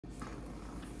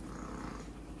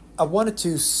I wanted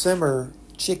to simmer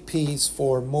chickpeas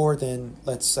for more than,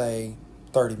 let's say,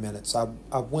 30 minutes. I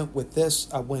went with this.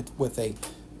 I went with a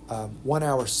 1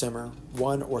 hour simmer,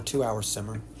 1 or 2 hour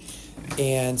simmer.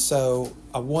 And so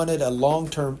I wanted a long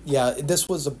term, yeah, this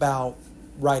was about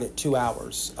right at 2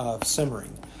 hours of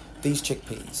simmering these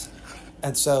chickpeas.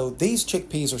 And so these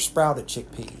chickpeas are sprouted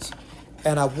chickpeas.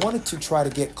 And I wanted to try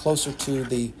to get closer to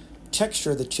the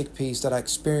texture of the chickpeas that I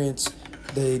experienced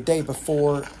the day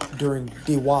before during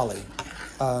Diwali,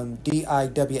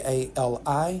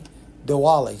 Diwali,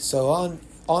 Diwali. So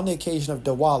on the occasion of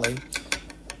Diwali,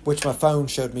 which my phone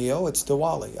showed me, oh, it's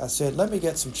Diwali. I said, let me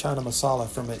get some chana masala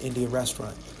from an Indian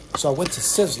restaurant. So I went to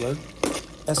Sizzler,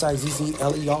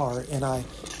 Sizzler, and I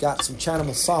got some chana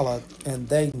masala, and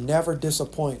they never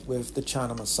disappoint with the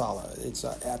chana masala. It's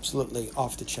absolutely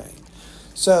off the chain.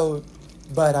 So,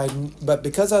 but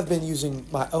because I've been using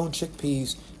my own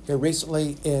chickpeas here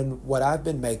recently in what I've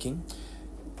been making,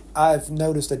 I've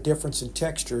noticed a difference in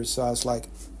texture. So I was like,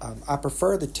 I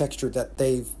prefer the texture that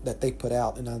they put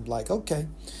out, and I'm like, okay,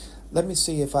 let me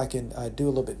see if I can do a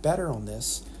little bit better on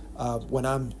this when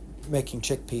I'm making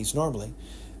chickpeas normally.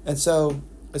 And so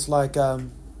it's like,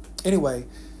 anyway,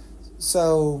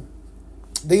 so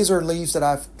these are leaves that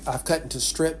I've cut into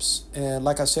strips, and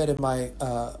like I said in my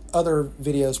other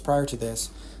videos prior to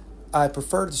this, I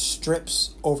prefer the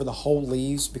strips over the whole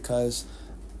leaves because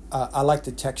I like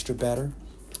the texture better.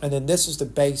 And then this is the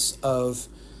base of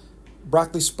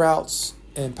broccoli sprouts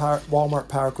and Walmart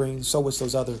Power Greens. So was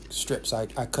those other strips. I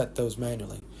cut those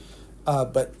manually.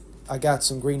 But I got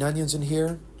some green onions in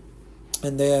here.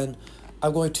 And then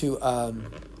I'm going to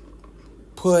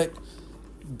put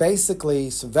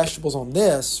basically some vegetables on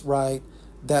this, right?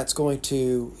 That's going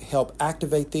to help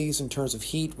activate these in terms of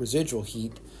heat, residual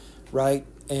heat, right?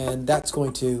 And that's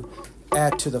going to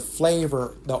add to the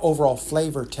flavor, the overall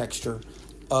flavor texture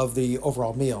of the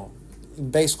overall meal.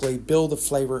 And basically build the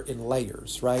flavor in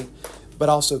layers, right? But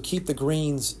also keep the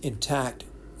greens intact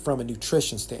from a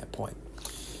nutrition standpoint.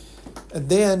 And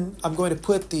then I'm going to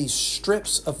put these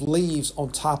strips of leaves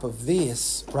on top of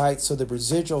this, right? So the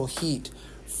residual heat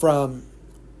from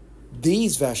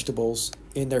these vegetables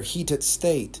in their heated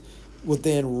state will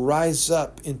then rise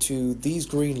up into these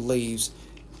green leaves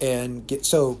and get,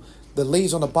 so the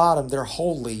leaves on the bottom, they're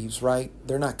whole leaves, right?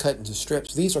 They're not cut into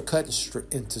strips. These are cut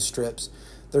into strips.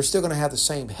 They're still going to have the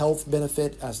same health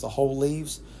benefit as the whole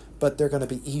leaves, but they're going to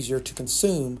be easier to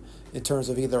consume in terms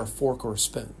of either a fork or a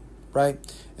spoon, right?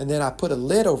 And then I put a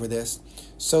lid over this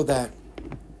so that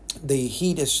the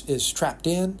heat is trapped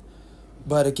in.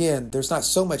 But again, there's not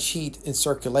so much heat in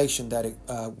circulation that it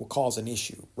will cause an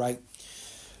issue, right?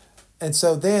 And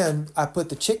so then I put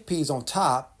the chickpeas on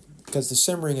top because the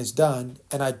simmering is done,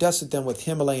 and I dusted them with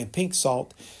Himalayan pink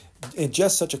salt in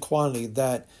just such a quantity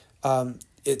that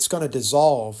it's going to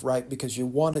dissolve, right? Because you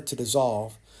want it to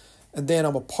dissolve. And then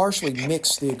I'm going to partially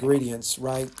mix the ingredients,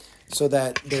 right? So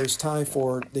that there's time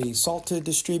for the salt to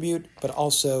distribute, but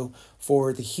also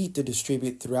for the heat to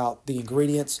distribute throughout the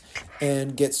ingredients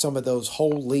and get some of those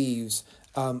whole leaves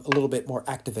a little bit more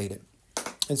activated.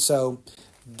 And so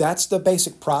that's the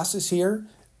basic process here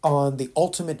on the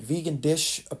ultimate vegan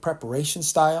dish preparation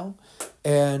style.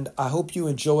 And I hope you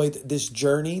enjoyed this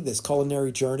journey, this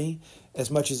culinary journey, as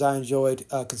much as I enjoyed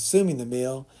consuming the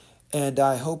meal. And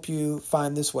I hope you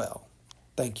find this well.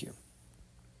 Thank you.